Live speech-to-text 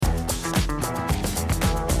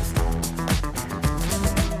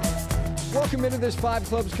Welcome into this Five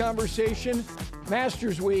Clubs conversation,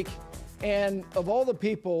 Masters Week. And of all the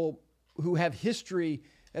people who have history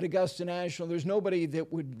at Augusta National, there's nobody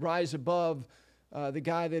that would rise above the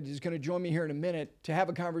guy that is going to join me here in a minute to have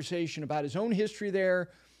a conversation about his own history there,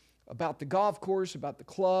 about the golf course, about the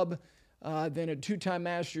club, then a two-time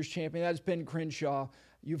Masters champion. That's Ben Crenshaw.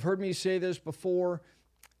 You've heard me say this before.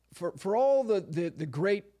 For all the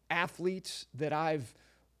great athletes that I've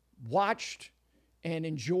watched and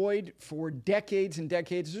enjoyed for decades and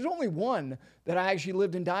decades, there's only one that I actually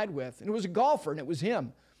lived and died with, and it was a golfer, and it was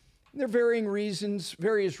him. And there are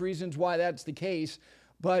various reasons why that's the case,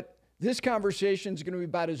 but this conversation is going to be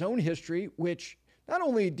about his own history, which not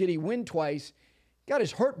only did he win twice, got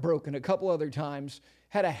his heart broken a couple other times,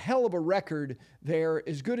 had a hell of a record there,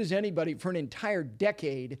 as good as anybody for an entire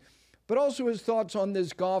decade, but also his thoughts on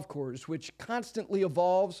this golf course, which constantly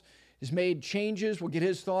evolves, has made changes. We'll get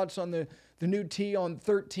his thoughts on the new tee on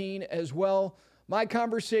 13 as well. My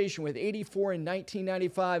conversation with 84 and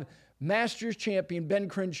 1995 Masters champion Ben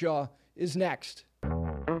Crenshaw is next.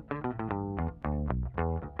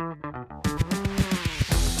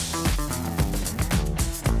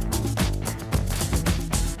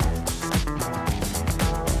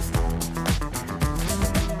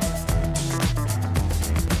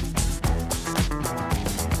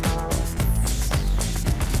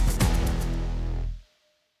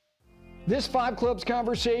 This Five Clubs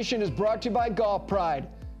conversation is brought to you by Golf Pride.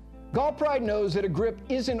 Golf Pride knows that a grip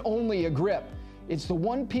isn't only a grip. It's the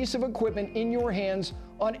one piece of equipment in your hands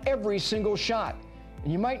on every single shot.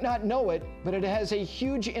 And you might not know it, but it has a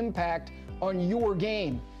huge impact on your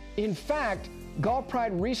game. In fact, Golf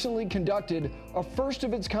Pride recently conducted a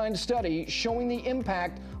first-of-its-kind study showing the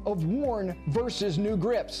impact of worn versus new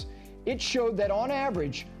grips. It showed that on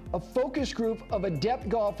average, a focus group of adept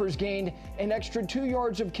golfers gained an extra 2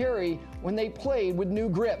 yards of carry when they played with new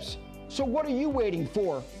grips. So what are you waiting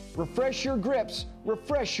for? Refresh your grips,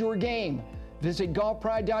 refresh your game. Visit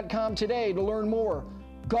golfpride.com today to learn more.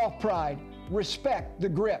 Golf Pride, respect the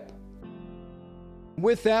grip.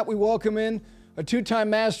 With that, we welcome in a two-time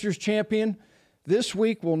Masters champion. This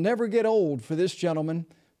week will never get old for this gentleman.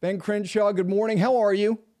 Ben Crenshaw, good morning. How are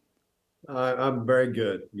you? I'm very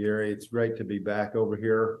good, Gary. It's great to be back over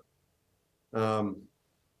here. I've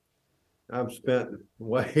spent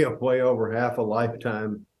way over half a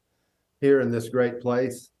lifetime here in this great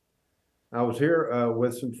place. I was here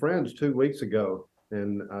with some friends 2 weeks ago,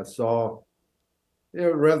 and I saw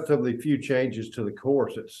relatively few changes to the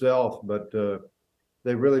course itself, but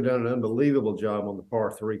they've really done an unbelievable job on the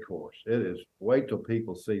par 3 course. It is, wait till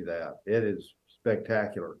people see that. It is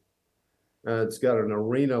spectacular. It's got an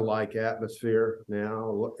arena-like atmosphere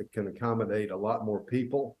now. It can accommodate a lot more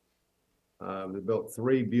people. They built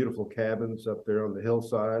 3 beautiful cabins up there on the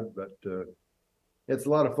hillside, but it's a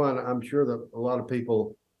lot of fun. I'm sure that a lot of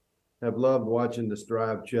people have loved watching this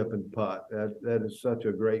drive, chip, and putt. That is such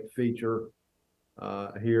a great feature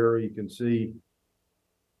here. You can see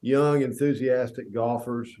young, enthusiastic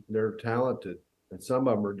golfers. They're talented, and some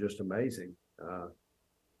of them are just amazing.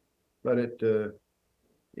 But it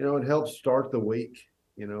helps start the week.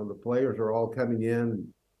 The players are all coming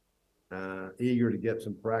in, eager to get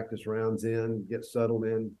some practice rounds in, get settled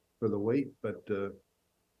in for the week. But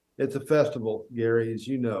it's a festival, Gary, as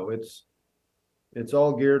you know. It's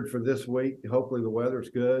all geared for this week. Hopefully the weather's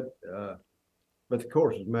good. But the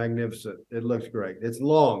course is magnificent. It looks great. It's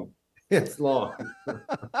long. It's long.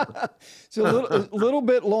 It's a little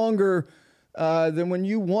bit longer than when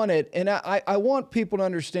you won it. And I want people to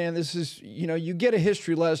understand this is, you get a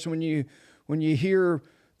history lesson when you hear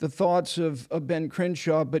the thoughts of Ben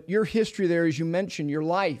Crenshaw, but your history there, as you mentioned, your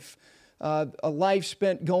life, a life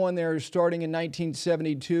spent going there starting in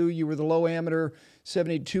 1972. You were the low amateur,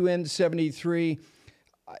 72 and 73.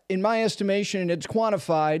 In my estimation, and it's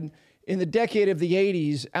quantified, in the decade of the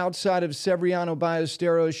 80s, outside of Severiano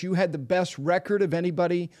Ballesteros, you had the best record of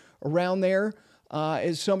anybody around there.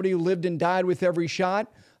 As somebody who lived and died with every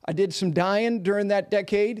shot, I did some dying during that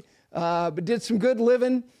decade, but did some good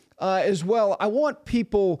living as well. I want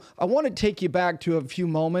to take you back to a few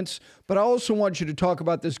moments, but I also want you to talk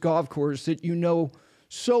about this golf course that you know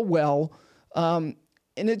so well. And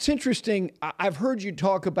it's interesting, I've heard you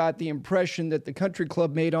talk about the impression that the country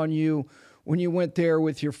club made on you when you went there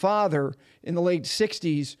with your father in the late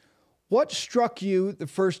 60s. What struck you the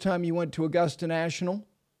first time you went to Augusta National?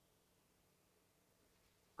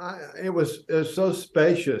 It was so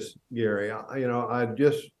spacious, Gary.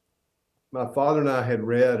 My father and I had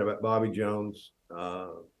read about Bobby Jones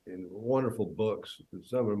in wonderful books,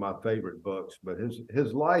 some of my favorite books, but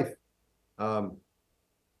his life is a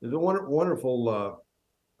wonderful,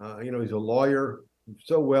 he's a lawyer,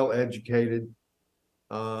 so well educated,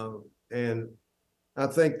 and I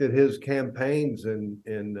think that his campaigns in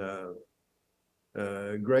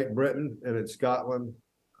Great Britain and in Scotland,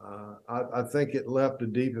 I think it left a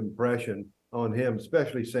deep impression on him,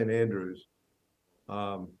 especially St. Andrews.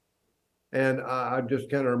 And I just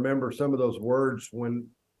kind of remember some of those words when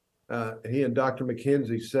he and Dr.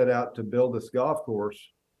 McKenzie set out to build this golf course.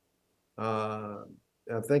 I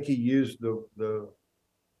think he used the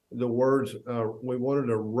words, we wanted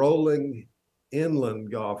a rolling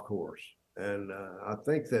inland golf course. And I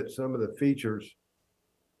think that some of the features,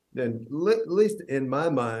 then at least in my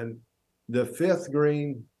mind, the 5th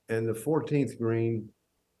green and the 14th green,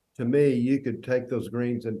 to me, you could take those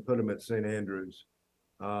greens and put them at St. Andrews.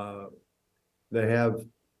 They have,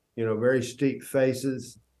 very steep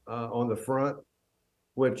faces on the front,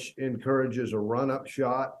 which encourages a run-up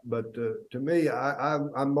shot. But to me,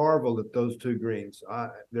 I marveled at those 2 greens.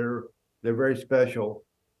 They're very special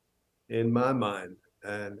in my mind,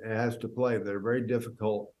 and it has to play. They're very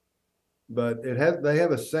difficult, but they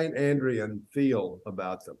have a St. Andrean feel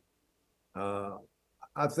about them.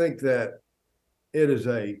 I think that it is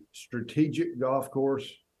a strategic golf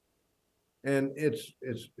course, and it's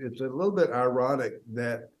a little bit ironic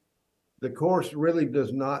that the course really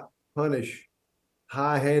does not punish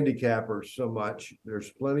high handicappers so much.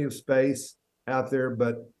 There's plenty of space out there,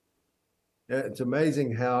 but it's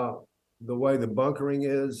amazing how the way the bunkering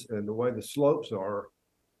is and the way the slopes are,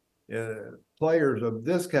 players of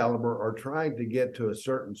this caliber are trying to get to a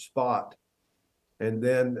certain spot and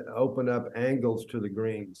then open up angles to the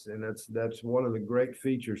greens. And that's one of the great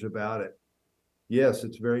features about it. Yes,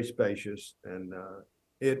 it's very spacious, and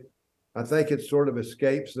I think it sort of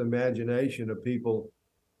escapes the imagination of people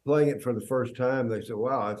playing it for the first time. They say,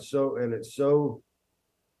 wow, it's so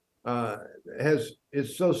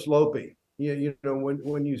slopey.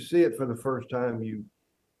 When you see it for the first time, you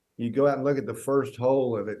go out and look at the first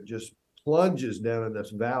hole and it just plunges down in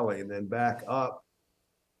this valley and then back up.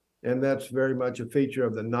 And that's very much a feature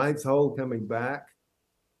of the 9th hole coming back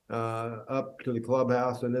up to the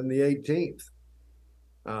clubhouse, and then the 18th.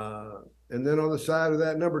 And then on the side of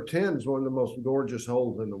that, number 10 is one of the most gorgeous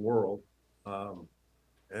holes in the world.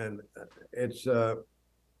 And it's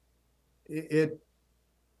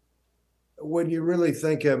when you really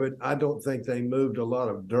think of it, I don't think they moved a lot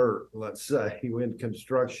of dirt, let's say, in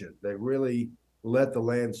construction. They really let the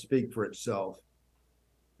land speak for itself.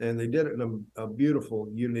 And they did it in a beautiful,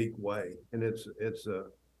 unique way. And it's a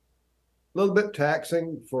little bit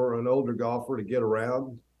taxing for an older golfer to get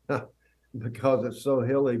around because it's so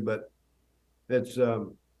hilly, but it's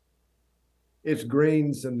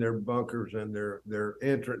greens and their bunkers and their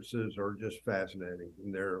entrances are just fascinating.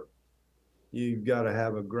 And you've got to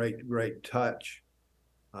have a great touch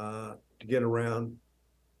to get around.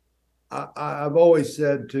 I've always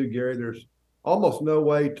said too, Gary, there's almost no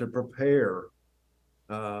way to prepare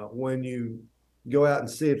when you go out and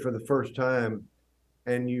see it for the first time,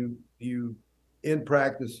 and you in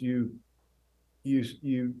practice you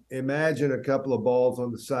imagine a couple of balls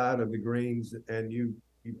on the side of the greens, and you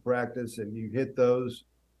practice and you hit those.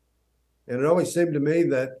 And it always seemed to me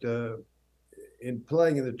that in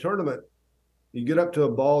playing in the tournament, you get up to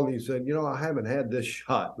a ball and you said, I haven't had this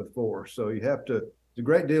shot before. So it's a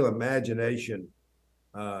great deal of imagination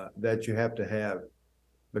that you have to have,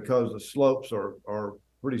 because the slopes are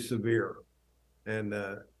pretty severe. And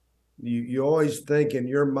you always think in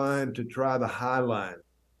your mind to try the high line,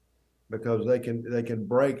 because they can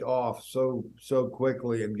break off so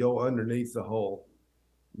quickly and go underneath the hole.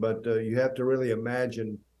 But you have to really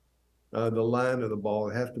imagine the line of the ball.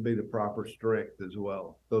 It has to be the proper strength as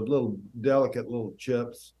well. Those little delicate little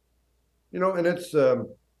chips, and it's, I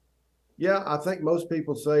think most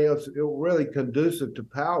people say it's really conducive to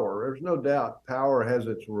power. There's no doubt power has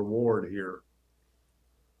its reward here.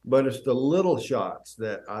 But it's the little shots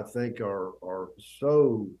that I think are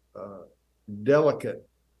so delicate.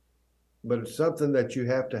 But it's something that you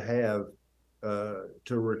have to have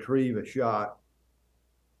to retrieve a shot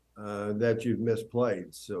that you've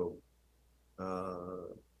misplayed. So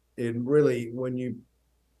it really, when you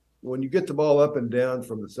get the ball up and down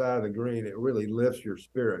from the side of the green, it really lifts your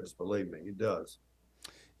spirits. Believe me, it does.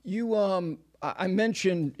 I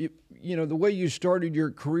mentioned, the way you started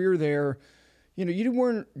your career there. You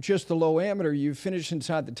weren't just the low amateur. You finished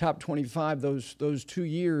inside the top 25 those 2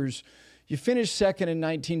 years. You finished second in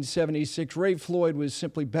 1976. Ray Floyd was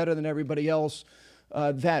simply better than everybody else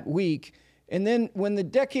that week. And then when the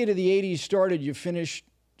decade of the 80s started, you finished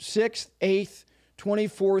 6th, 8th,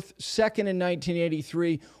 24th, 2nd in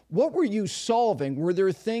 1983. What were you solving? Were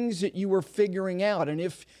there things that you were figuring out? And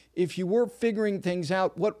if you were figuring things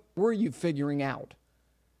out, what were you figuring out?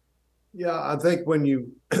 Yeah, I think when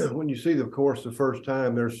you when you see the course the first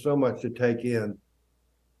time, there's so much to take in.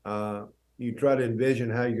 Uh, you try to envision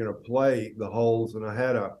how you're going to play the holes, and I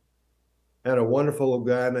had a wonderful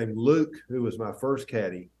guy named Luke who was my first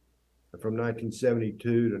caddy from 1972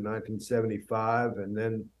 to 1975, and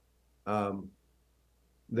then um,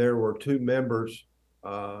 there were two members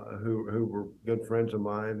who were good friends of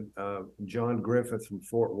mine, John Griffith from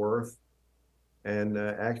Fort Worth, and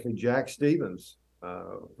actually Jack Stevens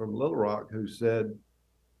from Little Rock, who said,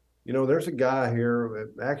 there's a guy here.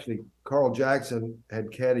 Actually, Carl Jackson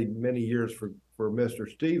had caddied many years for Mr.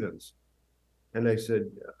 Stevens, and they said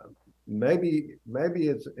maybe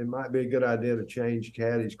it might be a good idea to change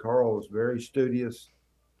caddies. Carl was very studious,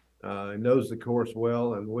 knows the course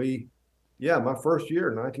well, and yeah, my first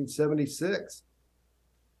year, 1976.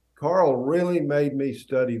 Carl really made me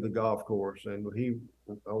study the golf course, and he,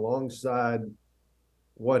 alongside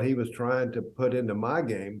what he was trying to put into my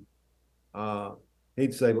game, uh,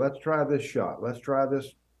 he'd say, "Let's try this shot. Let's try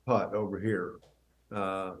this putt over here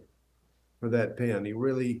uh, for that pin." He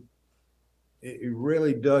really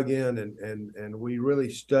dug in, and we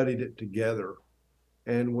really studied it together,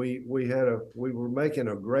 and we were making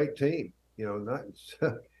a great team. Not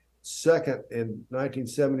second in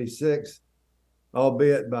 1976,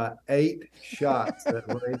 albeit by 8 shots that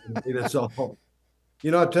Raymond beat us all.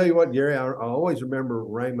 I'll tell you what, Gary, I always remember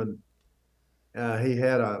Raymond. He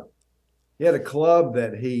had a club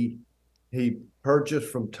that he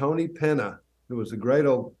purchased from Tony Penna, who was a great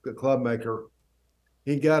old club maker.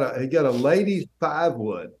 He got a ladies five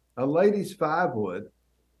wood, and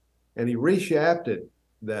he reshafted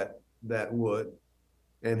that wood,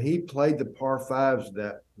 and he played the par fives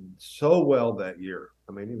that so well that year.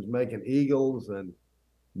 I mean, he was making eagles and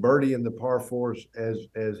birdie in the par fours as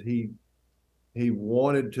he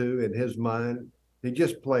wanted to in his mind. He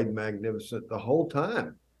just played magnificent the whole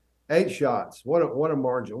time. 8 shots. What a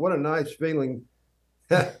margin. What a nice feeling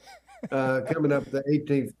coming up the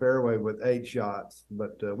 18th fairway with 8 shots.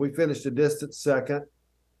 But we finished a distant second,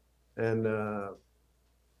 and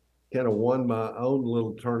kind of won my own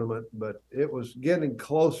little tournament. But it was getting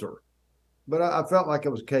closer. But I felt like I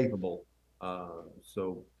was capable.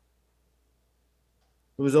 So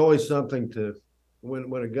it was always something to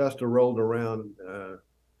when Augusta rolled around.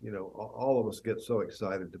 All of us get so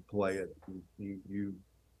excited to play it. You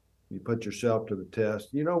put yourself to the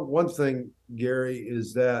test. One thing, Gary,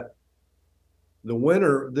 is that the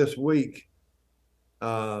winner this week,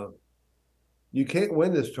 you can't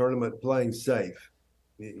win this tournament playing safe.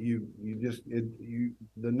 The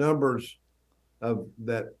numbers of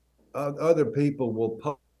that other people will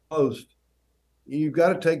post. You've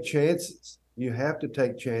got to take chances. You have to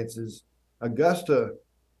take chances. Augusta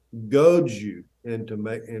goads you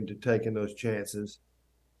into taking those chances,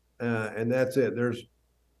 and that's it.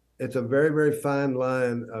 It's a very, very fine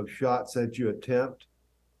line of shots that you attempt,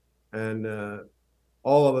 and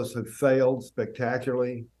all of us have failed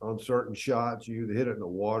spectacularly on certain shots. You either hit it in the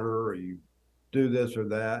water or you do this or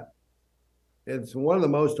that. It's one of the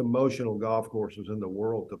most emotional golf courses in the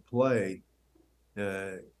world to play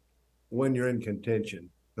when you're in contention,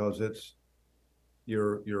 because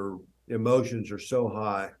your emotions are so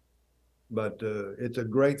high. But it's a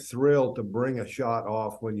great thrill to bring a shot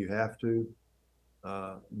off when you have to.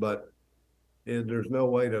 But there's no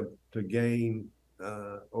way to gain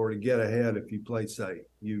or to get ahead if you play safe.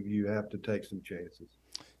 You have to take some chances.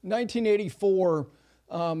 1984,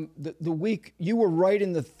 the week you were right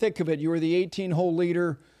in the thick of it. You were the 18-hole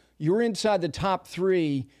leader. You were inside the top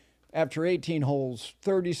three after 18 holes,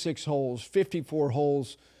 36 holes, 54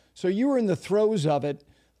 holes. So you were in the throes of it.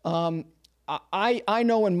 I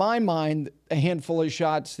know in my mind a handful of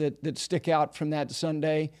shots that stick out from that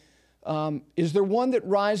Sunday. Is there one that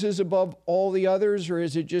rises above all the others, or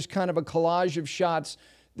is it just kind of a collage of shots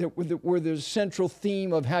that were the central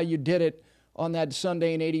theme of how you did it on that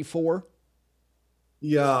Sunday in '84?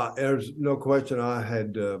 Yeah, there's no question. I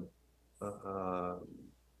had through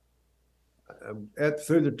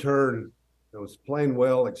the turn, I was playing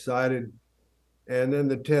well, excited, and then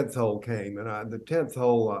the 10th hole came, and the 10th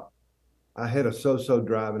hole, I hit a so-so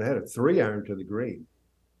drive, and I had a 3-iron to the green.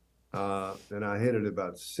 And I hit it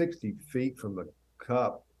about 60 feet from the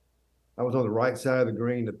cup. I was on the right side of the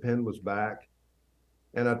green. The pin was back.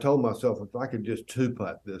 And I told myself, if I could just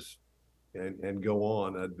two-putt this and go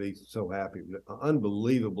on, I'd be so happy.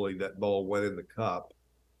 Unbelievably, that ball went in the cup.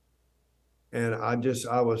 And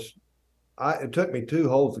it took me 2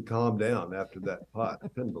 holes to calm down after that putt. I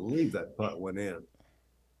couldn't believe that putt went in.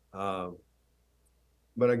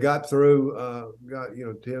 But I got through,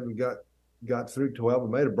 Tim got through 12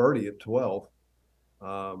 and made a birdie at 12.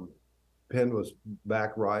 pin was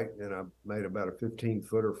back right, and I made about a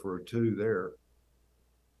 15-footer for a 2 there.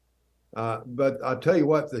 But I'll tell you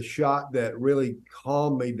what, the shot that really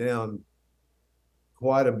calmed me down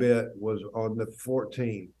quite a bit was on the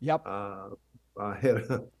 14. Yep. I hit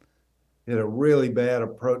a really bad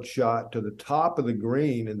approach shot to the top of the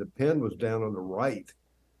green, and the pin was down on the right,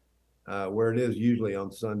 where it is usually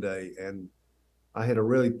on Sunday. And I hit a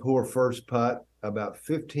really poor first putt, about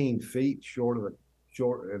 15 feet short and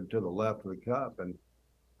to the left of the cup, and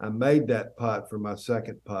I made that putt for my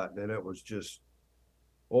second putt, and it was just,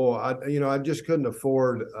 I just couldn't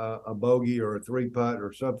afford a bogey or a 3-putt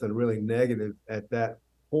or something really negative at that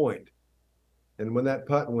point. And when that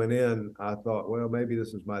putt went in, I thought, well, maybe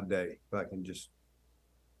this is my day. If I can just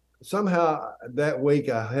somehow that week,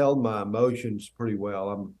 I held my emotions pretty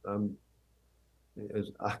well. My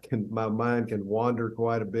mind can wander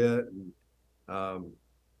quite a bit, and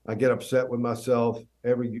I get upset with myself.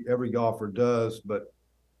 Every golfer does, but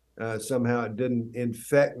somehow it didn't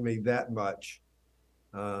infect me that much.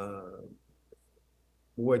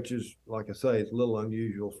 Which is, like I say, it's a little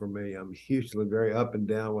unusual for me. I'm usually very up and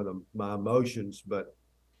down with my emotions, but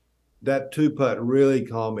that 2-putt really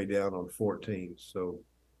calmed me down on 14. So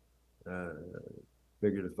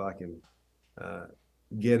figured if I can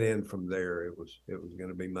get in from there, it was going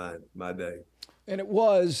to be my day. And it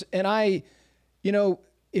was. And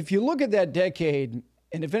if you look at that decade,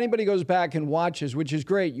 and if anybody goes back and watches, which is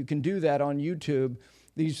great, you can do that on YouTube,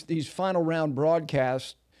 these final round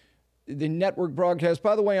broadcasts, the network broadcast,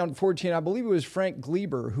 by the way, on 14, I believe it was Frank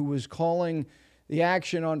Gleber who was calling the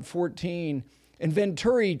action on 14. And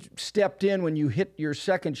Venturi stepped in when you hit your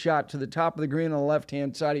second shot to the top of the green on the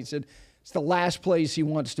left-hand side. He said, it's the last place he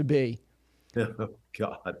wants to be. Oh,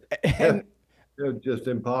 God. And it was just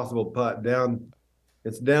impossible putt down.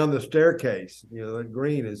 It's down the staircase. The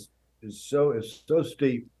green is so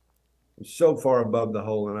steep. It's so far above the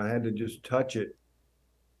hole, and I had to just touch it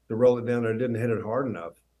to roll it down there. I didn't hit it hard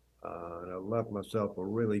enough. And I left myself a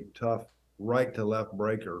really tough right to left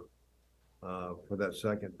breaker for that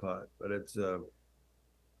second putt. But it's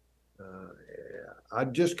I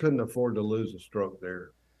just couldn't afford to lose a stroke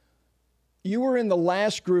there. You were in the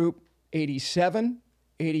last group, 87,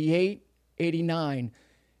 88, 89.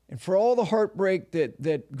 And for all the heartbreak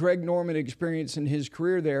that Greg Norman experienced in his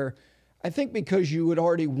career there, I think because you had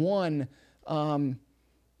already won, and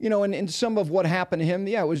some of what happened to him,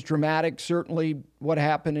 it was dramatic, certainly what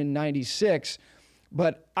happened in 96.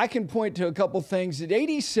 But I can point to a couple things. Did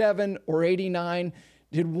 87 or 89,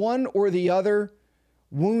 did one or the other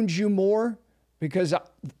wound you more? Because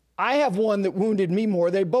I have one that wounded me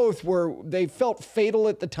more. They felt fatal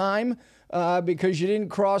at the time because you didn't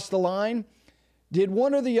cross the line. Did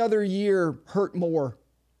one or the other year hurt more?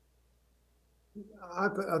 I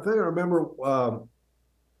think I remember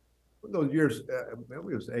those years.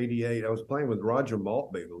 Maybe it was 88. I was playing with Roger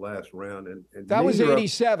Maltby the last round, and that was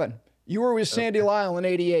 87. You were with Sandy Lyle in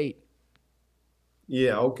 88.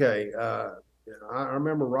 Yeah. Okay. I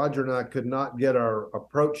remember Roger and I could not get our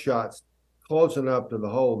approach shots close enough to the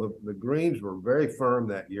hole. The greens were very firm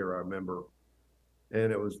that year, I remember,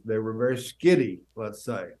 and they were very skiddy, let's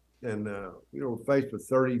say. And we're faced with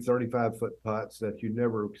 30, 35-foot putts that you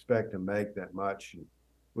never expect to make that much. And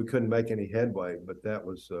we couldn't make any headway, but that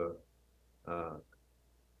was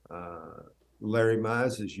Larry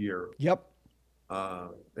Mize's year. Yep.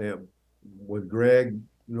 And with Greg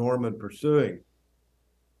Norman pursuing.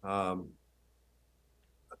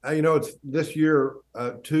 It's this year,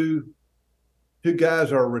 two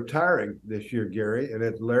guys are retiring this year, Gary, and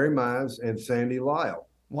it's Larry Mize and Sandy Lyle.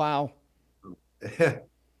 Wow.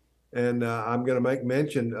 And I'm going to make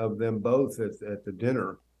mention of them both at the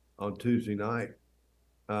dinner on Tuesday night.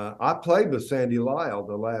 I played with Sandy Lyle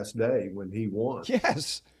the last day when he won.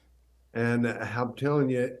 Yes. And I'm telling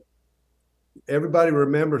you, everybody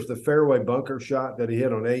remembers the fairway bunker shot that he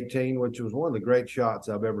hit on 18, which was one of the great shots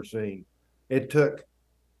I've ever seen. It took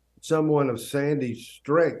someone of Sandy's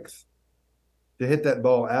strength to hit that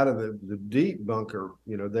ball out of the deep bunker.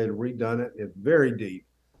 They'd redone it. It's very deep.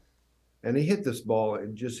 And he hit this ball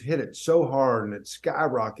and just hit it so hard, and it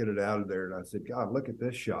skyrocketed out of there. And I said, God, look at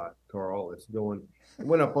this shot, Carl. It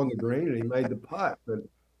went up on the green, and he made the putt. But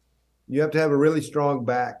you have to have a really strong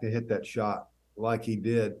back to hit that shot like he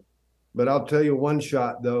did. But I'll tell you one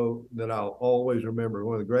shot, though, that I'll always remember.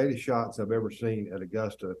 One of the greatest shots I've ever seen at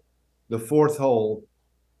Augusta. The fourth hole,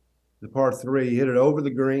 the par 3, he hit it over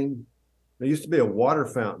the green. There used to be a water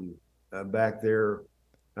fountain back there.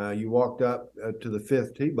 You walked up to the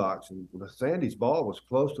 5th tee box, and Sandy's ball was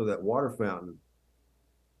close to that water fountain.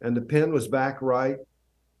 And the pin was back right.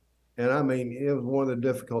 And I mean, it was one of the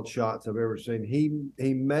difficult shots I've ever seen.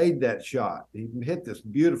 He made that shot. He hit this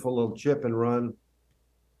beautiful little chip and run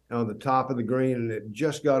on the top of the green, and it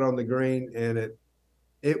just got on the green, and it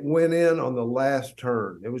went in on the last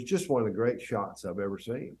turn. It was just one of the great shots I've ever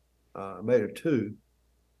seen. Made a two,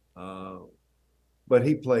 but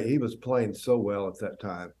he was playing so well at that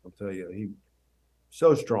time. I'll tell you, he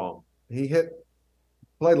so strong.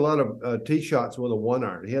 Played a lot of tee shots with a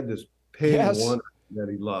 1-iron. He had this pin Yes. 1 that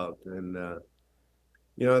he loved, and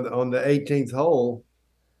on the 18th hole,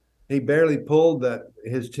 he barely pulled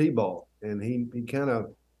his tee ball, and he kind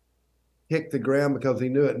of kicked the ground because he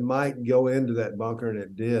knew it might go into that bunker, and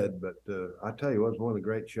it did. But I tell you, it was one of the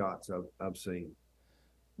great shots I've seen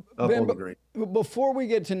up Ben, on the green. before we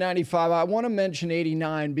get to 95, I want to mention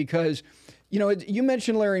 89 because, you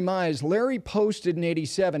mentioned Larry Mize. Larry posted in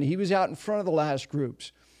 87. He was out in front of the last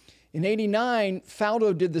groups. In 89,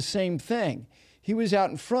 Faldo did the same thing. He was out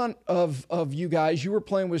in front of you guys. You were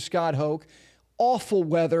playing with Scott Hoke. Awful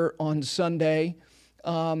weather on Sunday.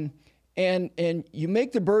 And you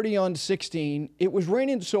make the birdie on 16. It was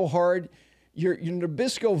raining so hard, your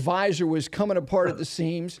Nabisco visor was coming apart at the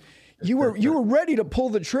seams. You were ready to pull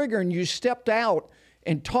the trigger, and you stepped out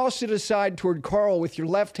and tossed it aside toward Carl with your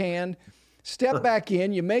left hand. Step back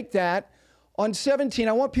in. You make that. On 17,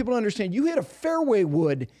 I want people to understand, you hit a fairway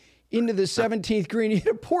wood into the 17th green. You hit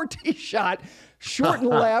a poor tee shot, short and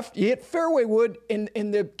left. You hit fairway wood, and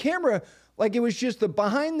the camera, like it was just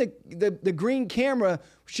behind the green camera,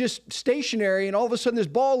 was just stationary, and all of a sudden this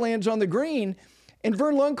ball lands on the green, and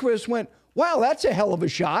Vern Lundquist went, "Wow, that's a hell of a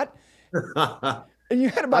shot." And you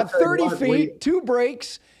had about 30 feet, 2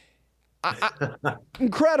 breaks.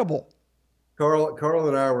 Incredible. Carl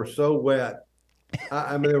and I were so wet.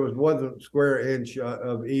 I mean, there wasn't a square inch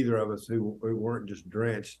of either of us who weren't just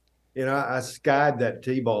drenched. I skied that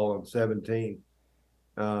tee ball on 17.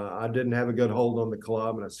 I didn't have a good hold on the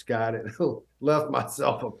club, and I skied it, left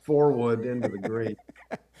myself a 4-wood into the green,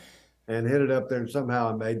 and hit it up there. And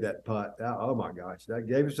somehow I made that putt. Oh my gosh, that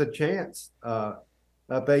gave us a chance.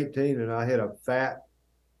 Up 18, and I hit a fat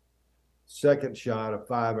second shot, a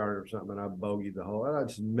 5-iron or something, and I bogeyed the hole. I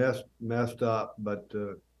just messed up, but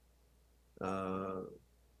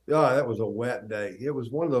that was a wet day. It was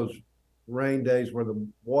one of those rain days where the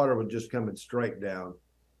water was just coming straight down,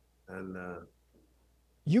 and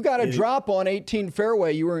you got a drop on 18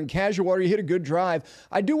 fairway. You were in casual water. You hit a good drive.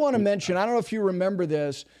 I do want to mention, I don't know if you remember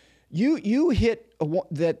this, you hit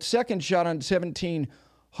that second shot on 17.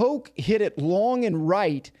 Hoke hit it long and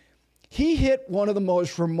right. He hit one of the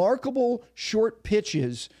most remarkable short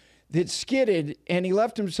pitches that skidded, and he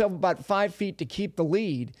left himself about 5 feet to keep the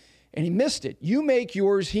lead, and he missed it. You make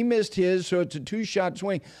yours, he missed his, so it's a 2-shot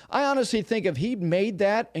swing. I honestly think if he'd made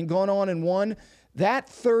that and gone on and won, that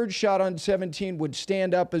third shot on 17 would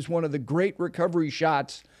stand up as one of the great recovery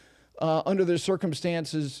shots under the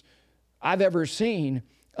circumstances I've ever seen.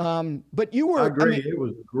 But you were, I agree. It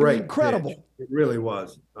was great. Incredible. Pitch. It really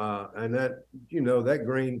was. And that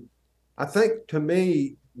green, I think to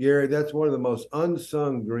me, Gary, that's one of the most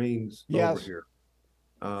unsung greens over here.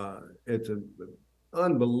 It's an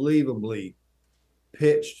unbelievably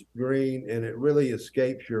pitched green, and it really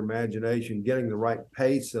escapes your imagination, getting the right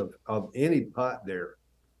pace of any putt there.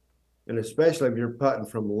 And especially if you're putting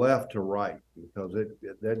from left to right, because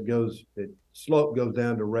slope goes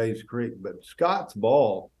down to Rays Creek. But Scott's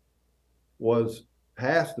ball was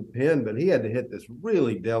past the pin, but he had to hit this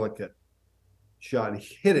really delicate shot.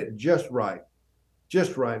 He hit it just right.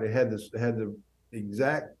 It had the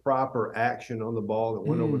exact proper action on the ball that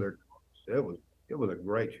went over there. It was a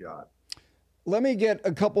great shot. Let me get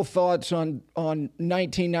a couple thoughts on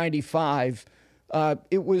 1995.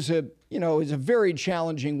 It was a very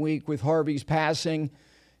challenging week with Harvey's passing,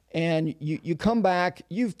 and you come back.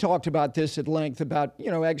 You've talked about this at length about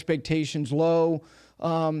expectations low,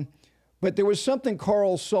 but there was something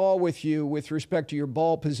Carl saw with you with respect to your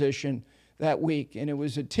ball position that week, and it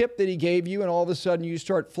was a tip that he gave you, and all of a sudden you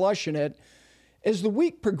start flushing it. As the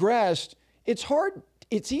week progressed,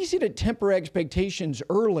 it's easy to temper expectations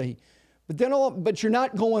early, but you're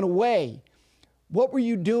not going away. What were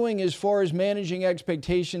you doing as far as managing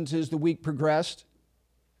expectations as the week progressed?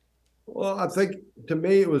 Well, I think to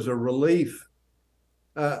me it was a relief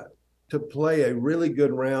to play a really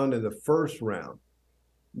good round in the first round,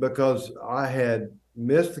 because I had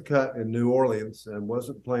missed the cut in New Orleans and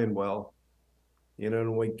wasn't playing well.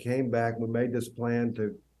 And we came back, we made this plan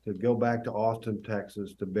to go back to Austin,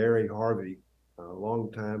 Texas, to bury Harvey, a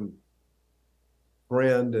longtime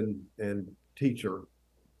friend and teacher.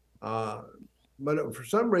 but for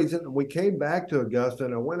some reason, we came back to Augusta,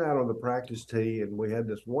 and I went out on the practice tee, and we had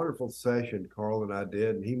this wonderful session, Carl and I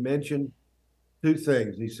did. And he mentioned two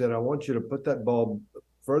things. He said, I want you to put that ball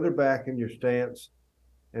further back in your stance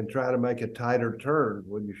and try to make a tighter turn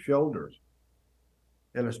with your shoulders.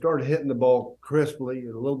 And I started hitting the ball crisply,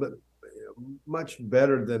 a little bit much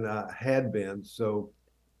better than I had been. So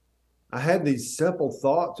I had these simple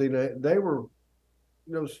thoughts. They were,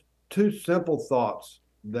 two simple thoughts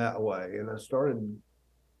that way. And I started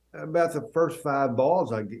about the first 5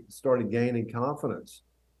 balls, I started gaining confidence.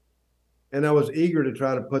 And I was eager to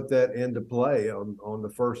try to put that into play on the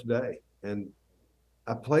first day. And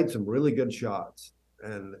I played some really good shots.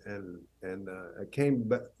 And I came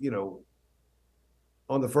back,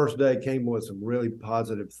 on the first day came with some really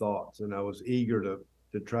positive thoughts. And I was eager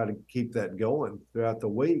to try to keep that going throughout the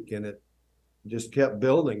week. And it just kept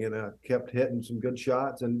building, and I kept hitting some good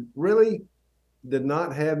shots, and really did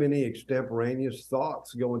not have any extemporaneous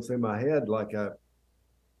thoughts going through my head a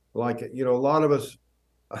lot of us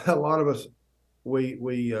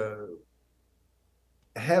we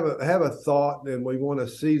have a thought and we want to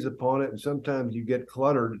seize upon it, and sometimes you get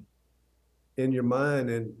cluttered in your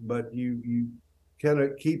mind, but you kind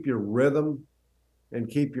of keep your rhythm and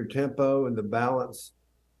keep your tempo and the balance,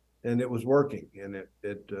 and it was working, and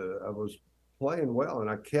I was playing well, and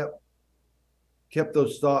I kept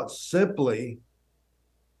those thoughts simply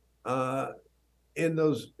in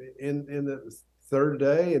the third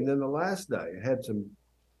day, and then the last day. I had some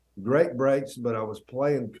great breaks, but I was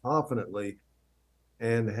playing confidently,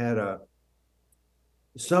 and had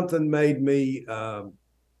something made me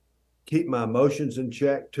keep my emotions in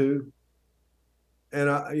check too.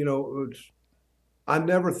 And I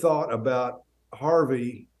never thought about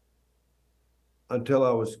Harvey until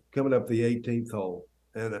I was coming up the 18th hole.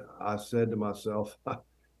 And I said to myself,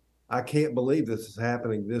 I can't believe this is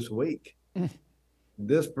happening this week,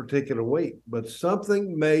 this particular week. But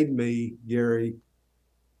something made me, Gary,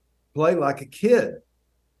 play like a kid.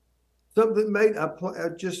 Something made I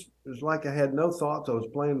just, it was like I had no thoughts. I was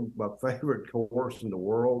playing my favorite course in the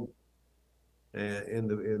world, and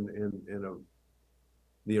in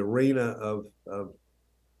the arena of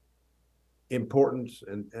importance,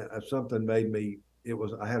 and something made me.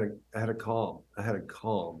 I had a calm. I had an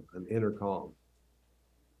inner calm,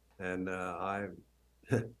 and I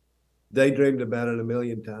daydreamed about it a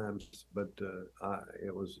million times. But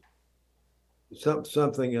it was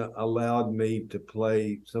something allowed me to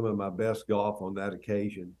play some of my best golf on that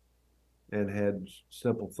occasion, and had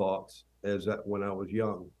simple thoughts as that when I was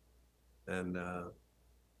young, and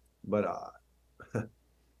but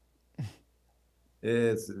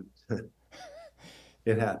it's.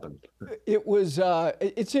 It happened. It was.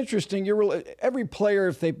 It's interesting. Every player,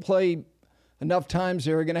 if they play enough times,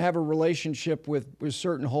 they're going to have a relationship with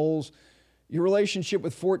certain holes. Your relationship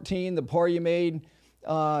with 14, the par you made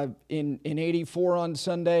in 84 on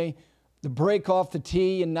Sunday, the break off the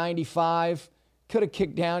tee in 95, could have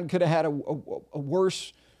kicked down, could have had a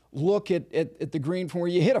worse look at the green from where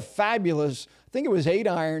you hit a fabulous, I think it was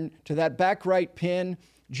 8-iron to that back right pin,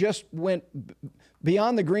 just went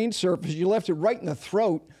beyond the green surface. You left it right in the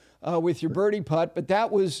throat with your birdie putt. But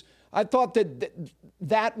I thought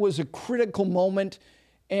that was a critical moment.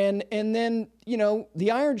 And then,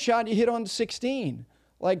 the iron shot you hit on 16,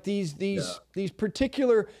 like these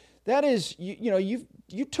particular, that is,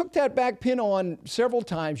 you took that back pin on several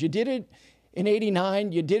times. You did it in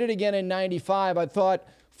 89. You did it again in 95. I thought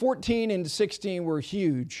 14 and 16 were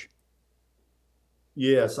huge.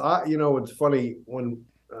 Yes. It's funny when,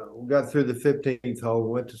 we got through the 15th hole,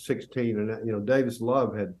 went to 16, and Davis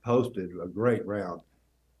Love had posted a great round,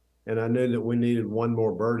 and I knew that we needed one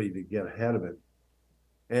more birdie to get ahead of it.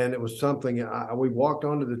 And it was something we walked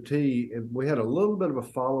onto the tee, and we had a little bit of a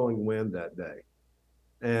following wind that day,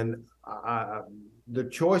 and the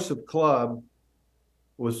choice of club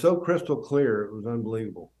was so crystal clear, it was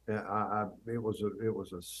unbelievable. It was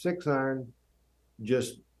a 6-iron,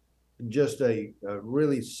 just a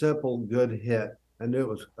really simple, good hit. I knew it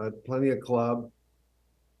was plenty of club,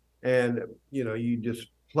 and you just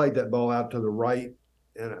played that ball out to the right,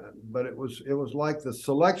 but it was like the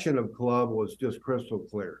selection of club was just crystal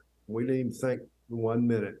clear. We didn't even think 1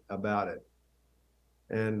 minute about it,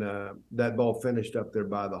 and that ball finished up there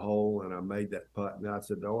by the hole, and I made that putt, and I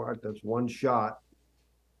said, "All right, that's one shot."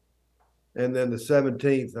 And then the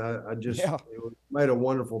 17th, I just made a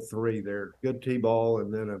wonderful 3 there, good tee ball,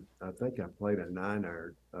 and then I think I played a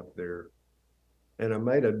 9-iron up there. And I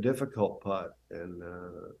made a difficult putt,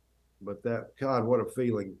 but God, what a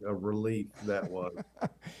feeling of relief that was.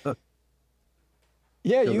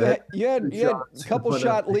 Yeah, you had a couple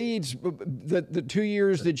shot leads the 2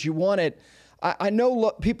 years that you won it. I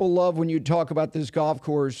know people love when you talk about this golf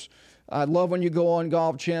course. I love when you go on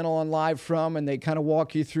Golf Channel on Live From, and they kind of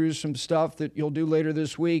walk you through some stuff that you'll do later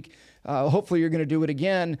this week. Hopefully you're going to do it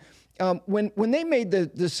again. When they made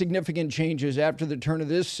the significant changes after the turn of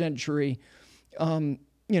this century, it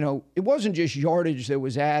wasn't just yardage that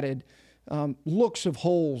was added. Looks of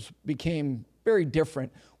holes became very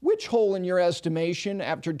different. Which hole, in your estimation,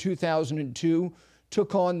 after 2002,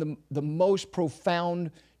 took on the most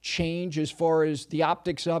profound change as far as the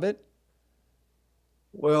optics of it?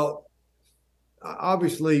 Well,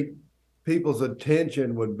 obviously, people's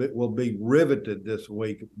attention will be riveted this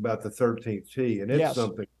week about the 13th tee, and it's Yes.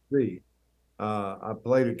 something to see. I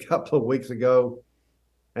played a couple of weeks ago,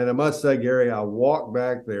 and I must say, Gary, I walked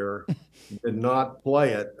back there, did not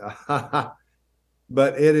play it,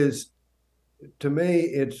 but it is, to me,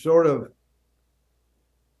 it's sort of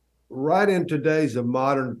right in today's of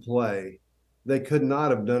modern play. They could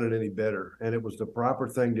not have done it any better, and it was the proper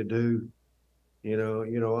thing to do.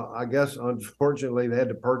 I guess unfortunately they had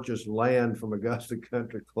to purchase land from Augusta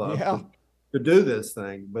Country Club to do this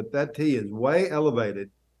thing, but that tee is way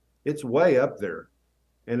elevated. It's way up there,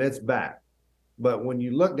 and it's back. But when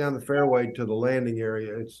you look down the fairway to the landing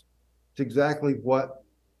area, it's exactly what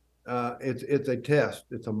it's a test.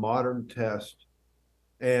 It's a modern test,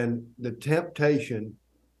 and the temptation,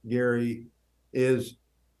 Gary, is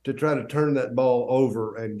to try to turn that ball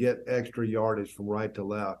over and get extra yardage from right to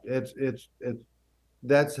left.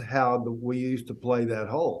 That's how we used to play that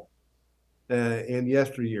hole in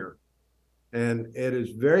yesteryear. And it is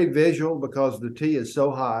very visual because the tee is so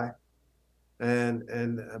high,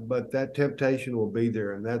 but that temptation will be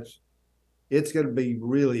there, and it's going to be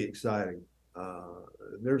really exciting.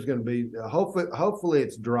 There's going to be hopefully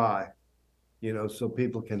it's dry, so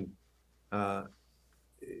people can,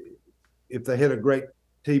 if they hit a great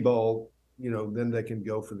tee ball, then they can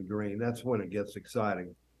go for the green. That's when it gets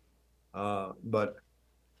exciting. But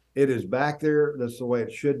it is back there. That's the way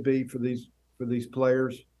it should be for these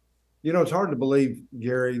players. It's hard to believe,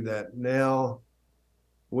 Gary, that now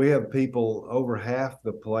we have people, over half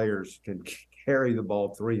the players can carry the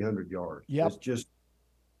ball 300 yards. Yep. It's just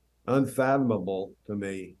unfathomable to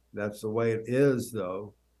me. That's the way it is,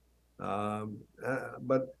 though.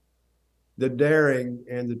 But the daring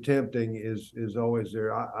and the tempting is always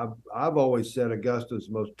there. I've always said Augusta's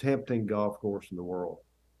the most tempting golf course in the world.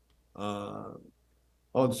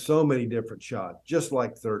 On so many different shots, just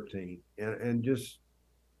like 13, and just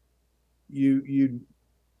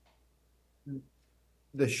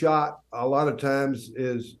the shot a lot of times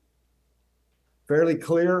is fairly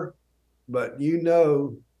clear, but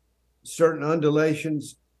certain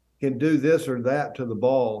undulations can do this or that to the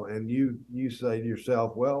ball, and you say to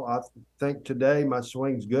yourself, well, I think today my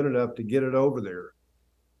swing's good enough to get it over there.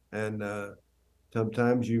 And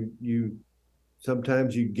sometimes you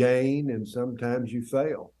gain and sometimes you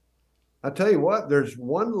fail. I tell you what, there's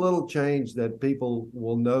one little change that people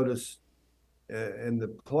will notice in the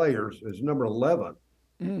players is number 11.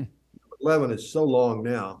 11 is so long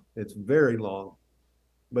now. It's very long.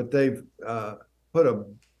 But they've put a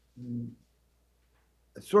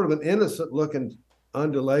sort of an innocent looking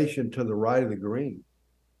undulation to the right of the green.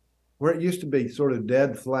 Where it used to be sort of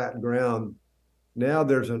dead flat ground, now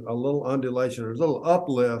there's a little undulation, there's a little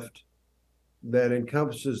uplift that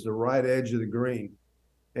encompasses the right edge of the green.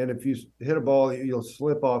 And if you hit a ball, you'll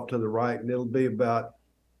slip off to the right, and it'll be about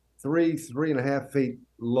 3.5 feet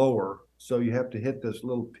lower. So you have to hit this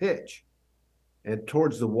little pitch and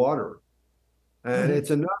towards the water. And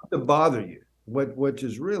it's enough to bother you, which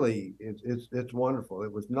is really, it's wonderful.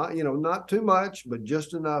 It was not, not too much, but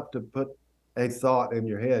just enough to put a thought in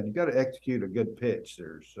your head. You got to execute a good pitch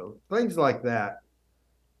there. So things like that,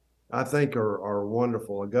 I think are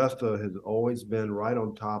wonderful. Augusta has always been right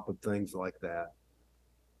on top of things like that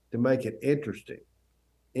to make it interesting.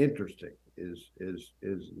 Interesting is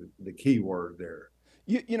the key word there.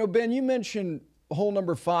 Ben, you mentioned hole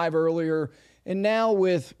number 5 earlier, and now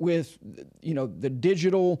with the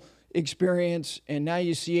digital experience, and now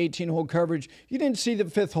you see 18-hole coverage. You didn't see the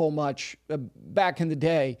 5th hole much back in the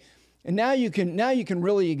day, and now you can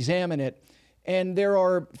really examine it. And there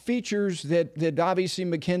are features that obviously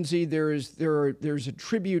McKenzie, there's a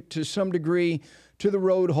tribute to some degree to the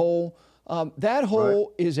road hole. That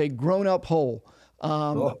hole is a grown-up hole,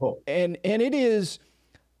 and it is.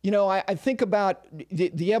 I think about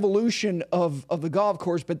the evolution of the golf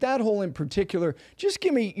course, but that hole in particular. Just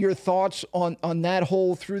give me your thoughts on that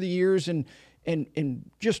hole through the years and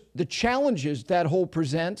just the challenges that hole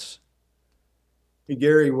presents. Hey,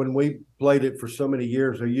 Gary, when we played it for so many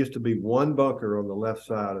years, there used to be one bunker on the left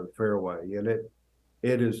side of the fairway, and it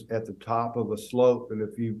is at the top of a slope. And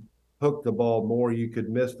if you hook the ball more, you could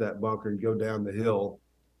miss that bunker and go down the hill.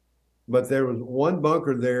 But there was one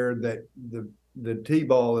bunker there that the tee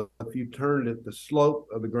ball, if you turned it, the slope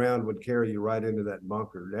of the ground would carry you right into that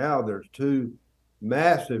bunker. Now there's two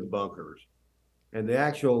massive bunkers, and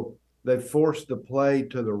they force the play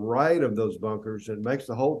to the right of those bunkers and makes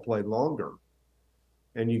the hole play longer.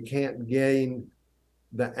 And you can't gain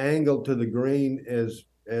the angle to the green as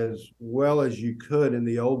well as you could in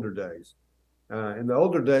the older days. In the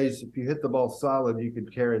older days, if you hit the ball solid, you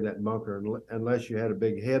could carry that bunker unless you had a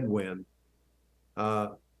big headwind.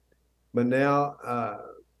 But now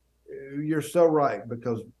you're so right,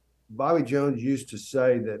 because Bobby Jones used to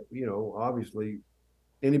say that, obviously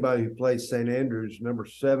anybody who plays St. Andrews, number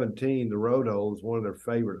 17, the road hole, is one of their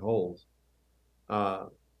favorite holes.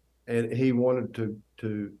 And he wanted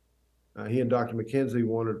he and Dr. McKenzie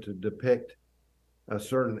wanted to depict a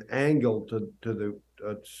certain angle to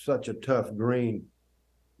such a tough green.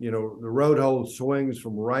 The road hole swings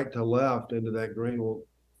from right to left into that green. Well,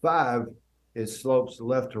 5, it slopes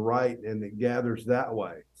left to right and it gathers that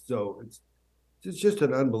way. So it's just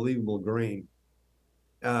an unbelievable green.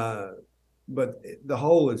 But the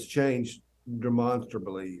hole has changed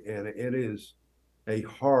demonstrably, and it is a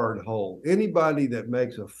hard hole. Anybody that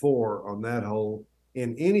makes a 4 on that hole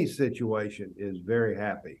in any situation is very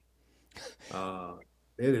happy.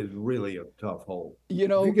 It is really a tough hole. If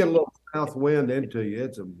you get a little south wind into you,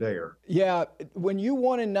 it's a bear. Yeah, when you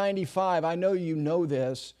won in 95, I know you know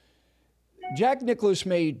this, Jack Nicklaus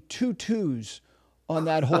made 2 twos on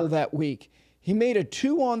that hole that week. He made a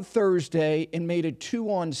 2 on Thursday and made a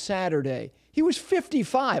 2 on Saturday. He was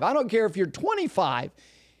 55. I don't care if you're 25.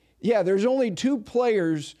 Yeah, there's only 2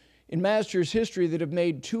 players in Masters history that have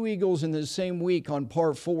made 2 eagles in the same week on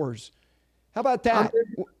par 4s. How about that?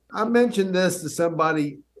 I mentioned this to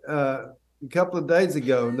somebody a couple of days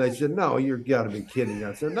ago, and they said, "No, you've got to be kidding."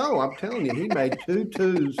 I said, "No, I'm telling you, he made 2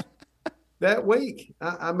 twos that week."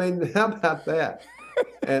 I mean, how about that?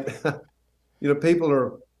 And, people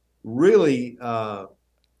are really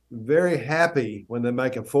very happy when they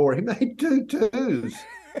make a 4. He made 2 twos.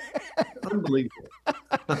 Unbelievable.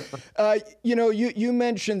 You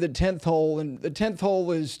mentioned the 10th hole, and the 10th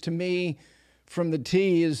hole is, to me, from the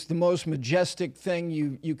tee, is the most majestic thing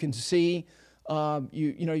you can see.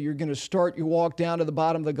 You're going to start, you walk down to the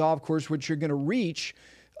bottom of the golf course, which you're going to reach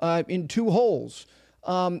in 2 holes.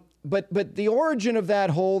 But the origin of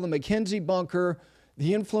that hole, the McKenzie bunker,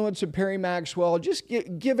 the influence of Perry Maxwell, just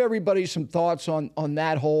give everybody some thoughts on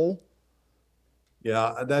that hole.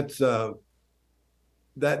 Yeah, that's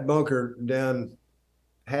that bunker down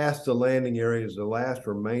past the landing area is the last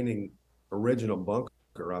remaining original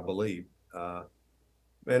bunker, I believe.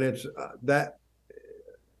 And it's that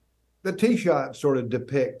the tee shot sort of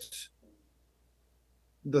depicts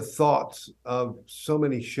the thoughts of so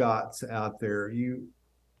many shots out there.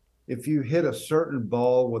 If you hit a certain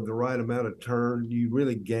ball with the right amount of turn, you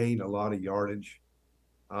really gain a lot of yardage.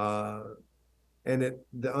 And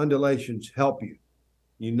the undulations help you.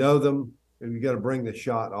 You know them, and you got to bring the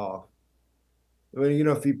shot off. I mean,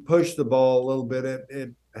 if you push the ball a little bit,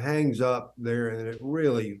 it hangs up there, and it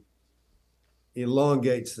really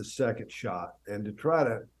elongates the second shot. And to try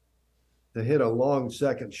to hit a long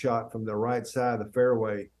second shot from the right side of the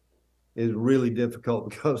fairway is really difficult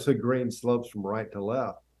because the green slopes from right to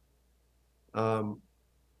left.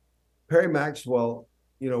 Perry Maxwell,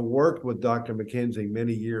 worked with Dr. McKenzie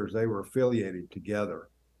many years. They were affiliated together.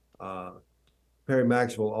 Perry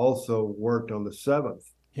Maxwell also worked on the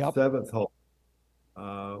seventh hole,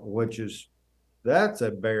 that's a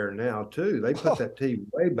bear now too. They put that tee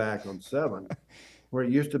way back on 7, where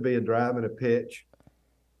it used to be a drive and a pitch.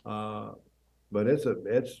 But it's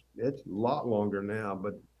a lot longer now.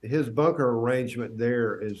 But his bunker arrangement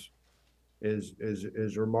there is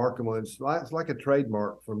remarkable. It's like a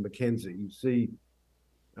trademark from McKenzie. You see,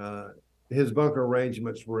 his bunker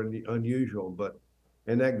arrangements were unusual,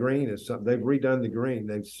 and that green is something. They've redone the green.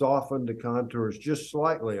 They've softened the contours just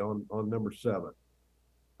slightly on number 7.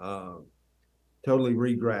 Totally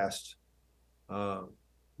regrassed.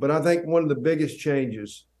 But I think one of the biggest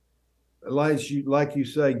changes, like you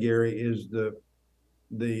say, Gary, is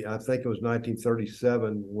I think it was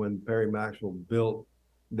 1937 when Perry Maxwell built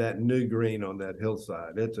that new green on that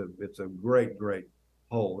hillside. It's a great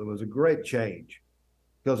hole. It was a great change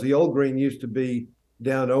because the old green used to be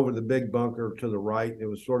down over the big bunker to the right. It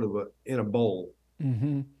was sort of in a bowl.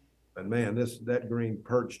 Mm-hmm. And man, that green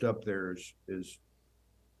perched up there is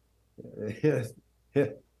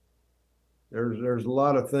there's a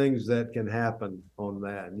lot of things that can happen on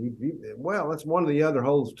that. And that's one of the other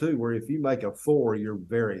holes too, where if you make a 4, you're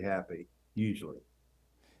very happy usually.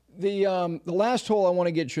 The last hole I want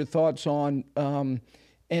to get your thoughts on, and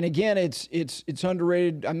again, it's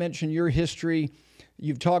underrated. I mentioned your history.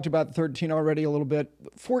 You've talked about 13 already a little bit.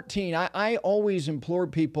 14, I always implore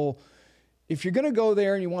people, if you're going to go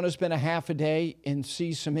there and you want to spend a half a day and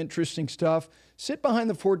see some interesting stuff, sit behind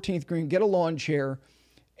the 14th green, get a lawn chair,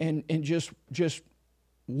 and just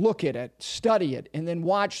look at it, study it, and then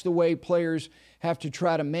watch the way players have to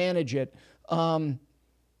try to manage it.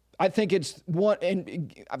 I think it's one,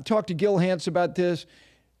 and I've talked to Gil Hance about this,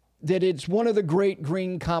 that it's one of the great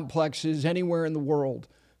green complexes anywhere in the world.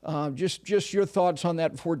 Just your thoughts on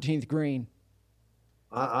that 14th green.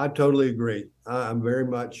 I totally agree. I'm very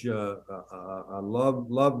much, I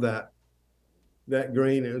love that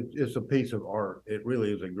green. It's a piece of art. It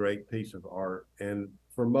really is a great piece of art. And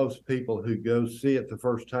for most people who go see it the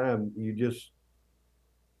first time, you just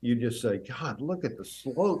say, God, look at the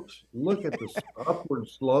slopes, look at the upward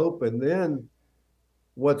slope. And then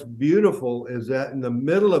what's beautiful is that in the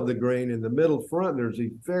middle of the green, in the middle front, there's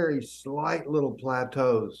these very slight little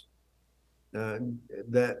plateaus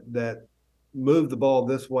that move the ball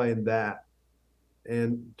this way and that.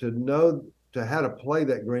 And to how to play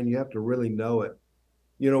that green, you have to really know it.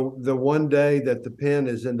 You know, the one day that the pin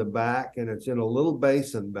is in the back and it's in a little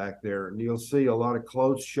basin back there, and you'll see a lot of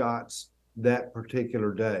close shots that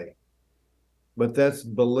particular day. But that's,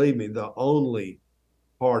 believe me, the only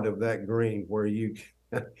part of that green where you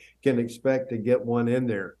can expect to get one in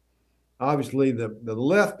there. Obviously, the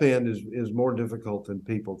left pin is more difficult than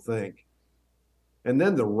people think. And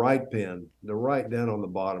then the right pin, the right down on the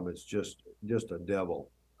bottom, is just a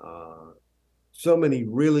devil. So many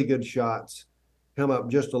really good shots come up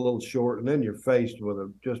just a little short, and then you're faced with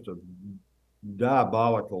just a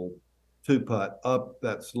diabolical two-putt up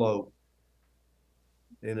that slope.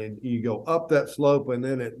 And then you go up that slope, and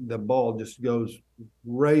then the ball just goes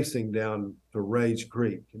racing down to Ray's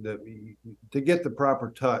Creek. To get the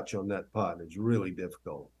proper touch on that putt is really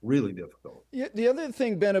difficult, really difficult. Yeah, the other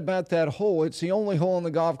thing, Ben, about that hole, it's the only hole on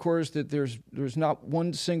the golf course that there's not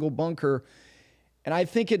one single bunker. And I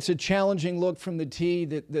think it's a challenging look from the tee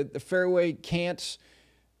that the fairway cants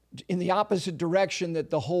in the opposite direction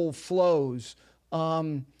that the hole flows.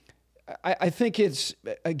 I think it's,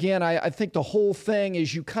 again, I think the whole thing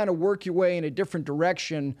is you kind of work your way in a different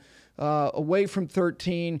direction, away from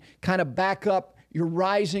 13, kind of back up. You're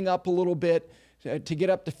rising up a little bit to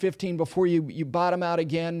get up to 15 before you bottom out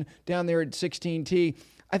again down there at 16T.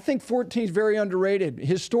 I think 14 is very underrated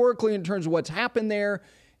historically in terms of what's happened there,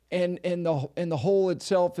 and the hole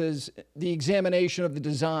itself is the examination of the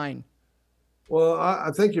design. Well,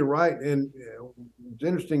 I think you're right, and it's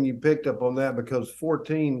interesting you picked up on that, because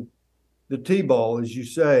 14, the tee ball, as you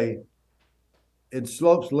say, it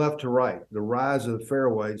slopes left to right. The rise of the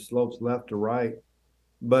fairway slopes left to right,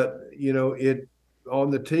 but you know, it on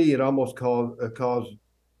the tee, it almost caused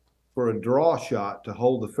for a draw shot to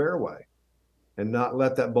hold the fairway and not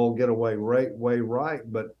let that ball get away way right.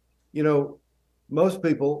 But you know, most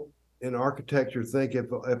people in architecture think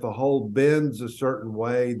if a hole bends a certain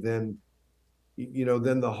way, then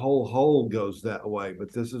then the whole hole goes that way.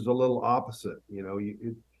 But this is a little opposite. You know,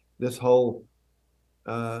 this hole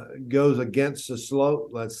goes against the slope,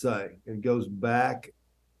 let's say, and goes back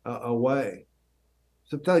away.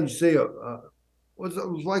 Sometimes you see it was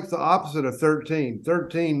like the opposite of 13.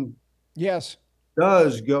 13, yes,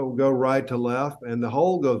 does go right to left, and the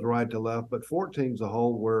hole goes right to left. But 14 is a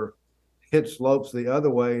hole where it slopes the other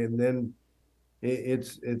way, and then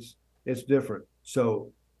it's different.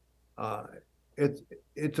 So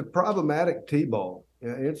it's a problematic tee ball.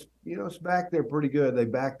 It's it's back there pretty good. They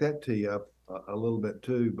back that tee up a little bit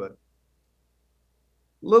too, but a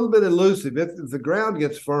little bit elusive. If the ground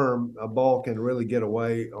gets firm, a ball can really get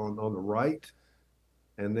away on the right,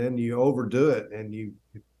 and then you overdo it and you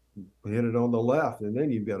hit it on the left, and then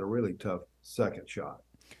you've got a really tough second shot.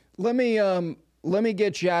 Let me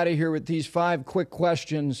get you out of here with these 5 quick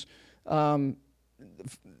questions.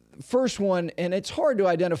 First one, and it's hard to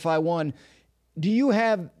identify one. Do you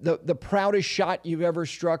have the proudest shot you've ever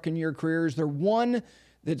struck in your career? Is there one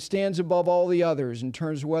that stands above all the others in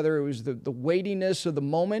terms of whether it was the weightiness of the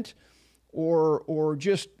moment or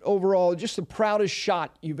just overall, just the proudest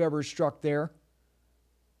shot you've ever struck there?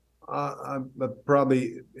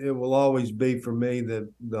 Probably it will always be for me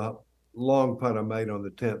the long putt I made on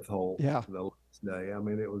the 10th hole. Yeah. The last day. I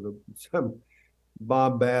mean, it was some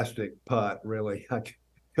bombastic putt, really. I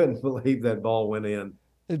couldn't believe that ball went in.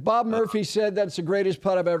 As Bob Murphy said, that's the greatest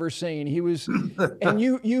putt I've ever seen. He was, and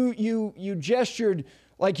you gestured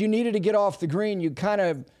like you needed to get off the green. You kind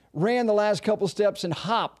of ran the last couple steps and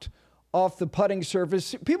hopped off the putting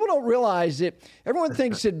surface. People don't realize it. Everyone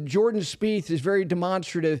thinks that Jordan Spieth is very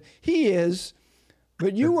demonstrative. He is,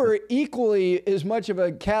 but you were equally as much of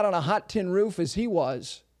a cat on a hot tin roof as he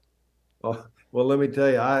was. Oh, well, let me tell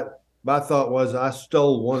you, my thought was I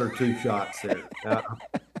stole one or two shots there.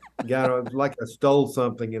 Like I stole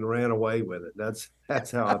something and ran away with it. That's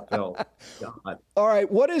how I felt. God. All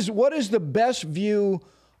right, what is the best view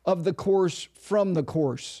of the course from the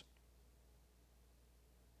course?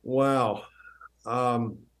 Wow. I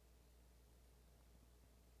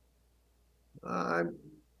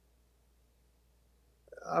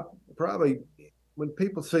probably, when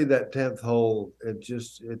people see that 10th hole,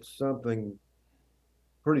 it's something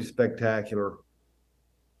pretty spectacular.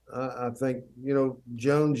 I think,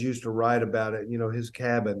 Jones used to write about it. His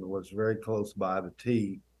cabin was very close by the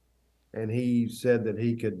tee, and he said that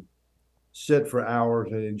he could sit for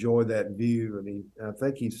hours and enjoy that view. And I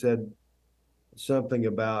think he said something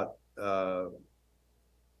about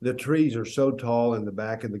the trees are so tall in the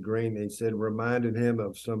back of the green. He said reminded him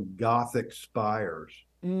of some Gothic spires,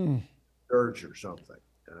 church or something.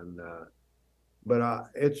 And but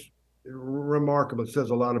it's remarkable. It says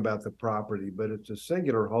a lot about the property, but it's a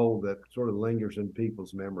singular hole that sort of lingers in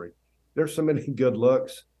people's memory. There's so many good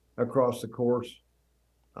looks across the course.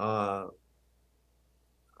 The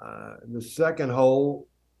second hole,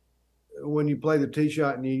 when you play the tee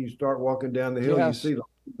shot and you start walking down the hill, Yes. you see the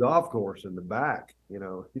golf course in the back.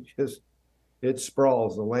 It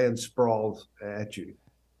sprawls. The land sprawls at you.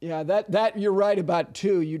 Yeah, that you're right about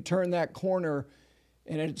too. You turn that corner,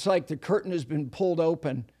 and it's like the curtain has been pulled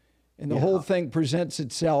open, and the whole thing presents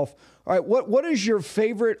itself. All right, what is your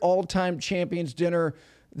favorite all-time champions dinner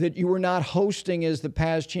that you were not hosting as the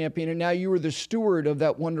past champion, and now you were the steward of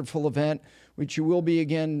that wonderful event, which you will be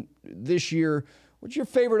again this year? What's your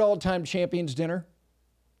favorite all-time champions dinner?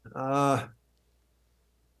 Wow,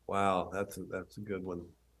 that's a good one.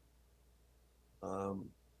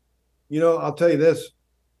 I'll tell you this.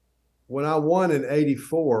 When I won in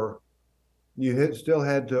 '84, you still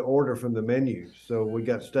had to order from the menu. So we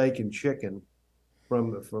got steak and chicken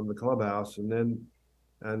from the clubhouse. And then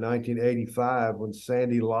in 1985, when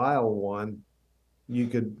Sandy Lyle won, you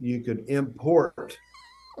could import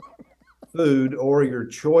food or your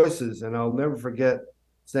choices. And I'll never forget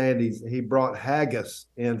he brought haggis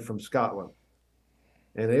in from Scotland.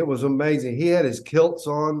 And it was amazing. He had his kilts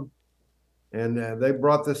on, and they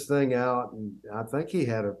brought this thing out, and I think he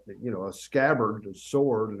had a scabbard, a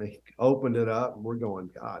sword, and he opened it up, and we're going,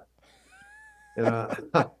 God. And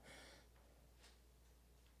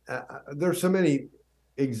there's so many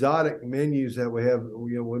exotic menus that we have.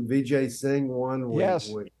 When Vijay Singh won, we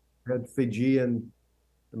had Fijian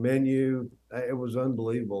menu. It was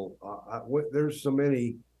unbelievable. There's so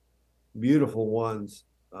many beautiful ones.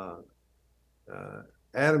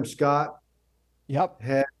 Adam Scott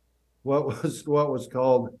had what was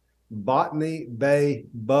called Botany Bay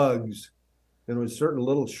bugs, and it was certain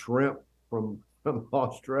little shrimp from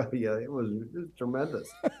Australia. It was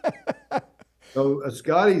tremendous. So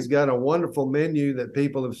Scotty's got a wonderful menu that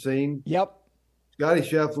people have seen. Yep. Scotty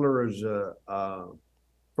Scheffler is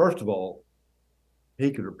first of all,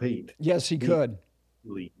 he could repeat. Yes, he could.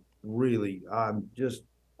 Really,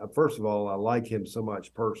 first of all, I like him so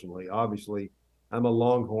much personally. Obviously, I'm a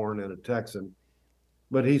Longhorn and a Texan,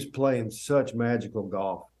 but he's playing such magical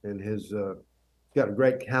golf, and he's got a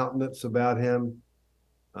great countenance about him.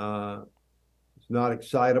 He's not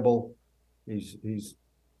excitable. He's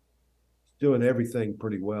doing everything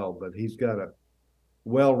pretty well, but he's got a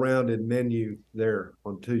well-rounded menu there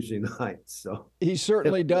on Tuesday nights. So he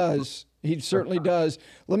certainly does. He certainly does.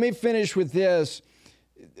 Let me finish with this.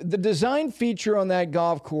 The design feature on that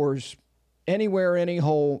golf course, anywhere, any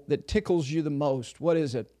hole, that tickles you the most, what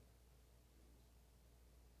is it?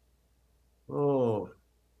 Oh,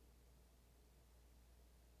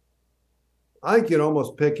 I could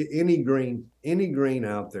almost pick any green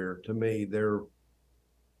out there. To me, they're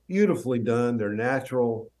beautifully done. They're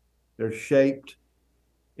natural. They're shaped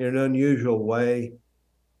in an unusual way.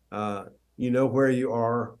 You know where you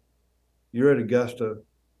are. You're at Augusta,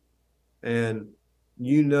 and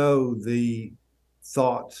you know the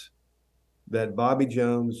thoughts that Bobby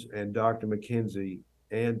Jones and Dr. McKenzie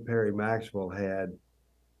and Perry Maxwell had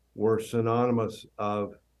were synonymous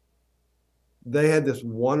of, they had this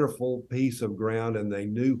wonderful piece of ground and they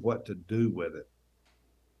knew what to do with it.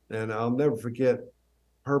 And I'll never forget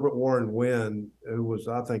Herbert Warren Wynn, who was,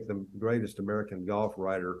 I think, the greatest American golf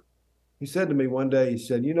writer. He said to me one day, he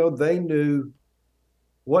said, they knew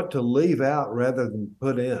what to leave out rather than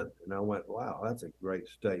put in. And I went, wow, that's a great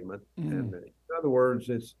statement. And in other words,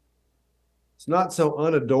 it's not so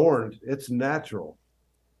unadorned, it's natural.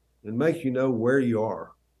 It makes you know where you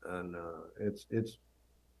are, and it's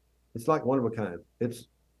like one of a kind. It's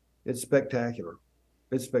spectacular.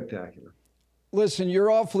 It's spectacular. Listen,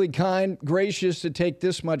 you're awfully kind, gracious to take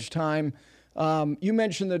this much time. You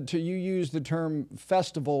mentioned that you use the term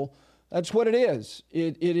festival. That's what it is.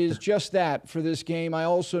 It is just that for this game. I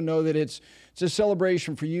also know that it's a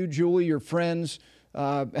celebration for you, Julie, your friends,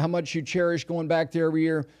 how much you cherish going back there every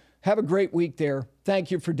year. Have a great week there.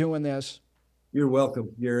 Thank you for doing this. You're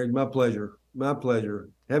welcome, Gary. My pleasure. My pleasure.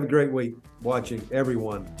 Have a great week watching,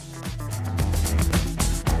 everyone.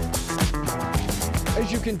 As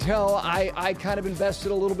you can tell, I kind of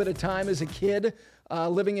invested a little bit of time as a kid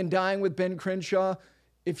living and dying with Ben Crenshaw.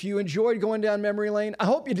 If you enjoyed going down memory lane, I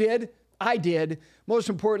hope you did. I did. Most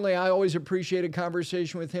importantly, I always appreciate a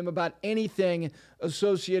conversation with him about anything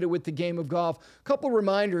associated with the game of golf. A couple of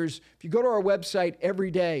reminders. If you go to our website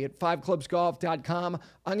every day at 5clubsgolf.com,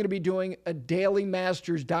 I'm going to be doing a daily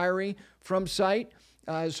Masters diary from site.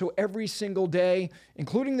 So every single day,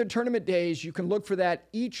 including the tournament days, you can look for that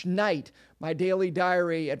each night, my daily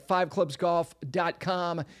diary at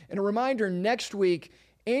 5clubsgolf.com. And a reminder, next week,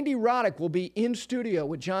 Andy Roddick will be in studio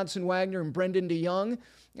with Johnson Wagner and Brendan DeYoung.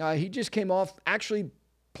 He just came off actually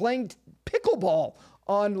playing pickleball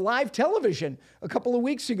on live television a couple of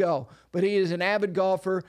weeks ago. But he is an avid golfer.